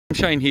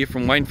Shane here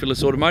from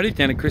Phillis Automotive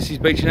down at Christie's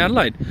Beach in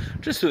Adelaide.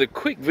 Just with a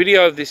quick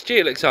video of this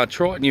GLX-R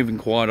Triton you've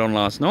inquired on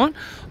last night.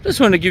 Just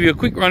wanted to give you a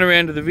quick run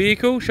around of the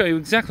vehicle, show you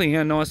exactly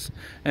how nice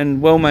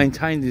and well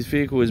maintained this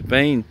vehicle has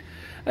been.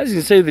 As you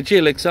can see, the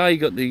GLX-R,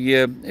 you've got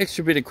the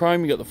extra bit of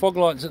chrome, you've got the fog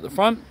lights at the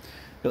front,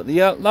 you've got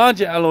the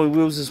larger alloy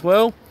wheels as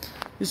well.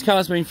 This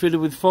car's been fitted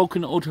with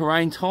Falcon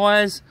all-terrain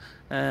tyres,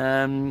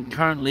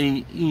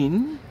 currently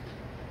in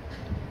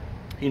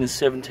a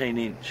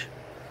 17-inch.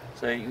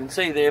 So you can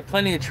see there,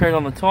 plenty of tread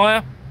on the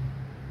tyre,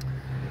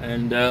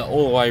 and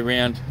all the way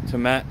around to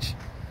match.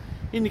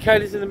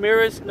 Indicators in the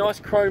mirrors,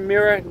 nice chrome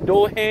mirror,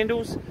 door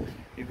handles.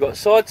 You've got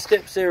side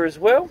steps there as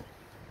well.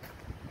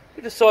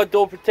 Bit of side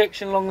door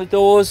protection along the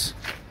doors.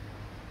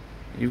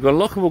 You've got a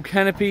lockable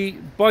canopy,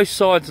 both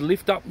sides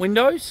lift up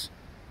windows.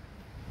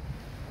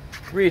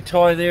 Rear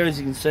tyre there, as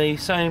you can see,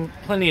 same,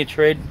 plenty of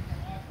tread,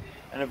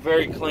 and a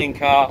very clean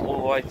car all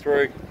the way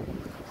through.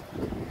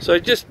 So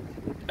just,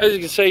 as you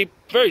can see,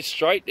 very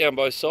straight down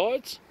both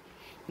sides.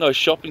 No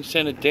shopping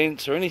centre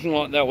dents or anything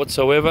like that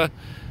whatsoever.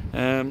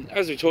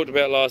 As we talked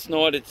about last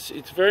night, it's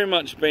very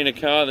much been a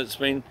car that's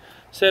been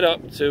set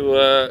up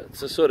to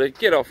sort of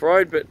get off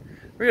road, but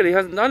really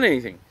hasn't done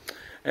anything.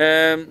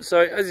 So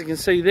as you can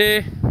see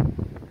there,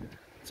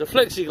 it's a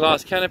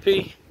plexiglass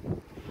canopy.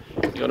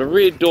 You've got a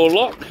rear door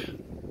lock.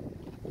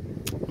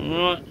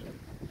 Alright.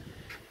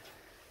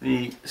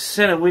 The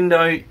centre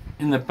window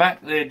in the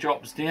back there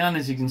drops down,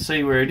 as you can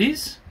see where it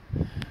is.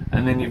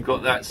 And then you've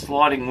got that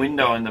sliding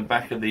window in the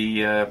back of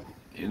the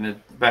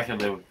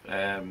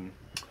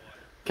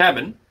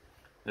cabin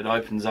that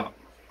opens up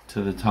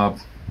to the tub,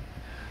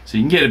 so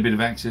you can get a bit of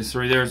access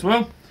through there as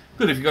well.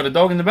 Good if you've got a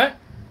dog in the back.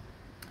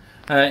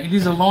 It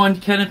is a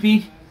lined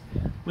canopy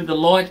with the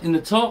light in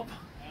the top,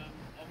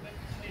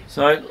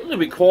 so a little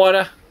bit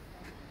quieter.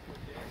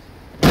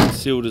 It's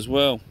sealed as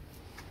well.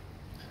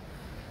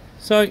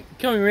 So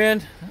coming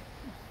around,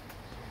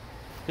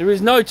 there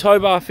is no tow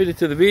bar fitted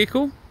to the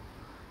vehicle.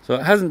 So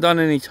it hasn't done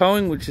any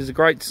towing, which is a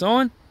great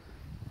sign.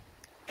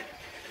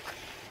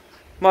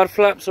 Mud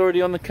flaps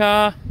already on the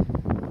car.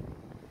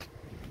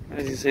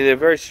 As you can see, they're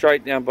very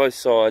straight down both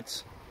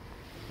sides.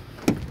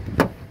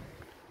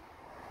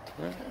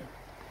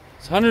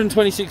 It's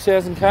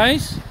 126,000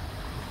 Ks.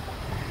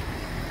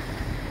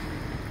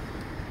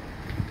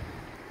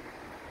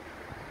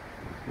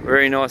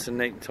 Very nice and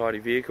neat and tidy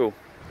vehicle.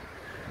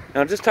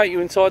 Now I'll just take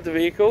you inside the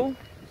vehicle.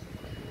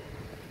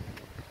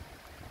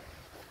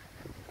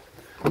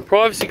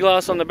 Privacy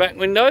glass on the back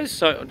windows,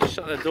 so I'll just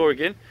shut that door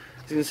again.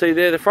 As you can see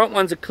there, the front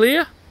ones are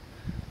clear.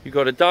 You've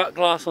got a dark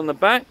glass on the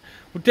back.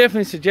 We'll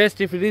definitely suggest,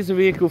 if it is a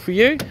vehicle for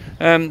you,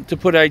 to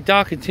put a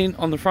darker tint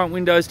on the front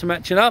windows to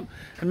match it up,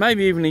 and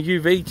maybe even a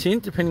UV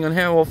tint, depending on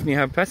how often you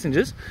have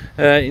passengers,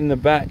 in the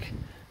back,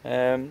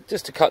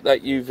 just to cut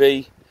that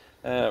UV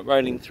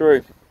rating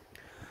through.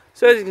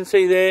 So as you can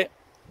see there,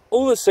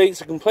 all the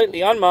seats are completely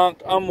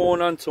unmarked,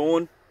 unworn,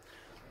 untorn.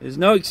 There's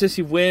no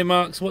excessive wear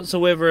marks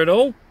whatsoever at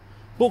all.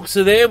 Books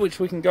are there, which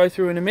we can go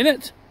through in a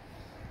minute,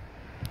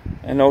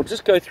 and I'll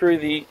just go through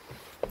the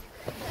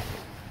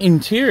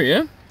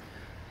interior.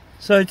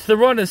 So to the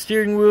right of the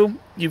steering wheel,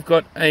 you've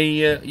got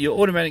your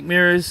automatic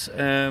mirrors.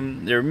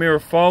 They're a mirror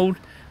fold,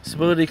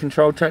 stability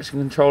control, traction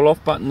control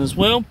off button as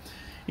well.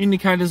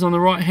 Indicators on the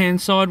right hand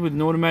side with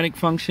an automatic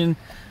function,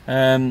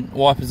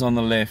 wipers on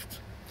the left.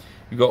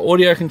 You've got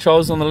audio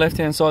controls on the left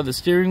hand side of the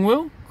steering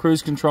wheel,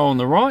 cruise control on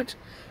the right,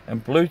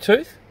 and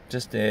Bluetooth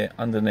just there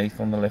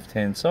underneath on the left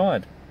hand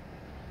side.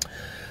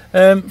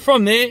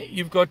 From there,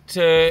 you've got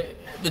the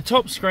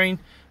top screen.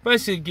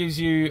 Basically gives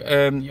you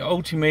your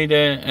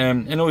altimeter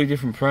and all your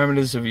different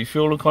parameters of your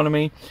fuel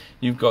economy.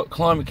 You've got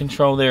climate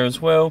control there as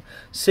well,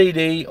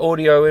 CD,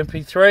 audio,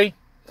 MP3,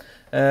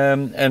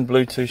 and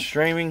Bluetooth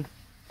streaming.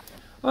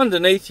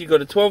 Underneath, you've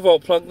got a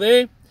 12-volt plug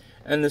there,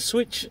 and the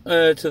switch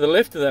to the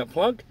left of that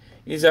plug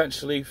is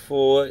actually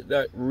for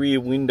that rear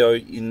window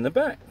in the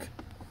back.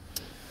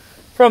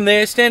 From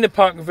there, standard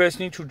park reverse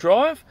neutral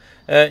drive.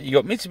 You've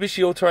got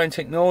Mitsubishi all-terrain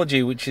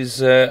technology, which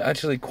is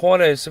actually quite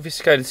a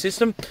sophisticated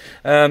system,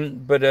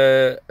 but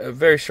a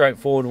very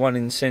straightforward one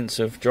in sense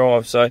of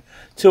drive. So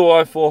 2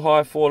 high, 4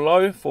 high, 4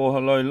 low, 4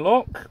 low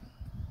lock.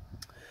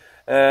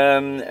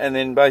 And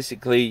then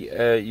basically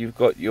you've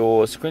got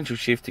your sequential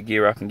shift to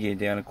gear up and gear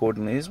down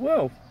accordingly as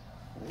well.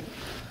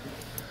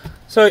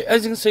 So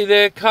as you can see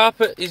there,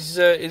 carpet is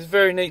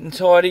very neat and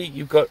tidy.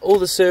 You've got all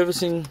the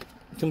servicing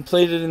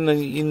completed in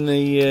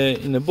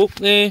the book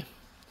there.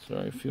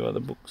 Sorry, a few other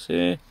books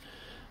there.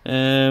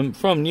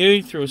 From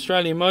new through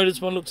Australian Motors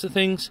by looks of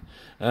things.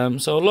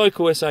 So a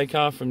local SA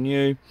car from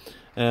new,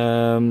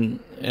 and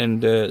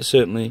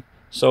certainly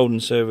sold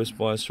and serviced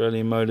by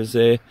Australian Motors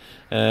there,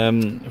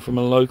 from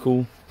a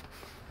locally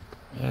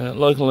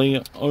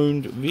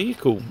owned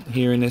vehicle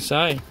here in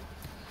SA.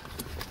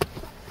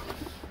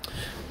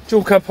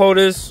 Dual cup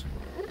holders,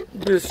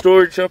 bit of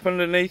storage up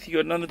underneath.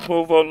 You've got another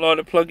 12-volt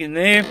lighter plug in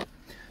there,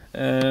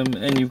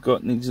 and you've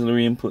got an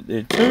auxiliary input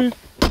there too.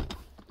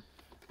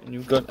 And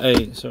you've got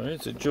it's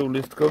a dual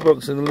lift glove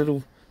box with a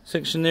little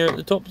section there at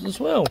the top as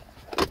well.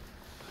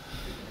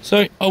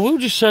 So I will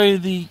just show you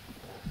the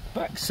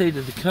back seat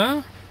of the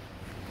car.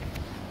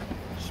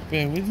 Just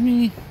bear with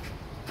me.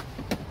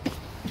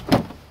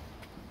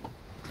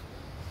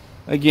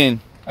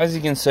 Again, as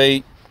you can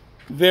see,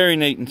 very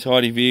neat and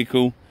tidy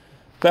vehicle.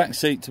 Back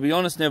seat, to be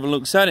honest, never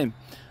looks at him.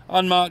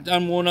 Unmarked,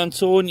 unworn,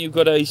 untorn. You've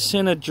got a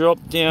centre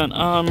drop down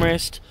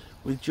armrest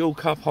with dual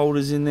cup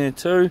holders in there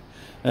too,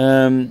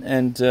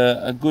 and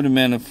a good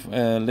amount of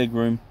leg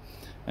room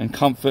and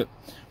comfort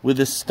with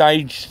a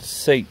staged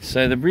seat.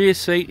 So the rear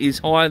seat is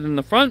higher than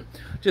the front,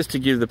 just to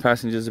give the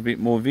passengers a bit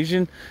more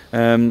vision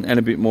and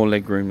a bit more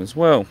leg room as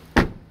well.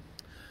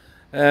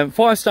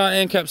 5-star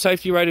ANCAP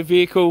safety rated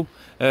vehicle.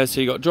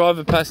 So you've got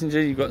driver,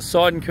 passenger, you've got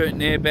side and curtain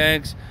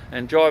airbags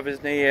and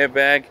driver's knee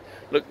airbag.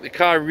 Look, the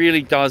car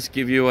really does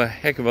give you a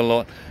heck of a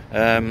lot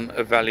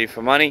of value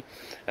for money.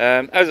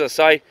 As I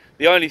say,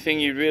 the only thing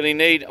you really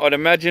need, I'd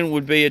imagine,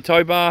 would be a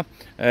tow bar,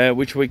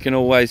 which we can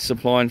always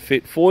supply and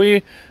fit for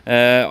you.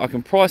 I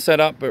can price that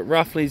up, but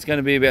roughly it's going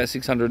to be about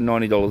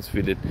 $690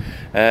 fitted.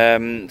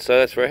 So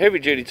that's for a heavy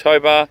duty tow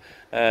bar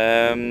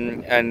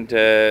and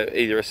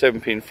either a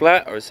 7-pin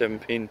flat or a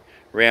 7-pin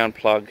round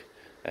plug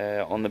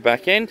on the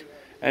back end.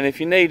 And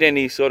if you need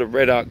any sort of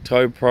Red Arc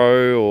Tow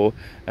Pro or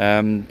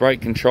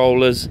brake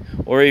controllers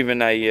or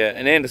even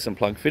an Anderson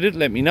plug fitted,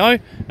 let me know,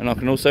 and I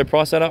can also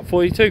price that up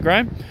for you too,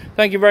 Graham.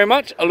 Thank you very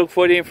much. I look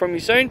forward to hearing from you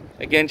soon.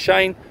 Again,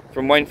 Shane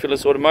from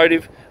Phillis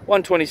Automotive,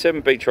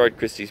 127 Beach Road,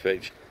 Christie's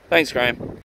Beach. Thanks, Graham.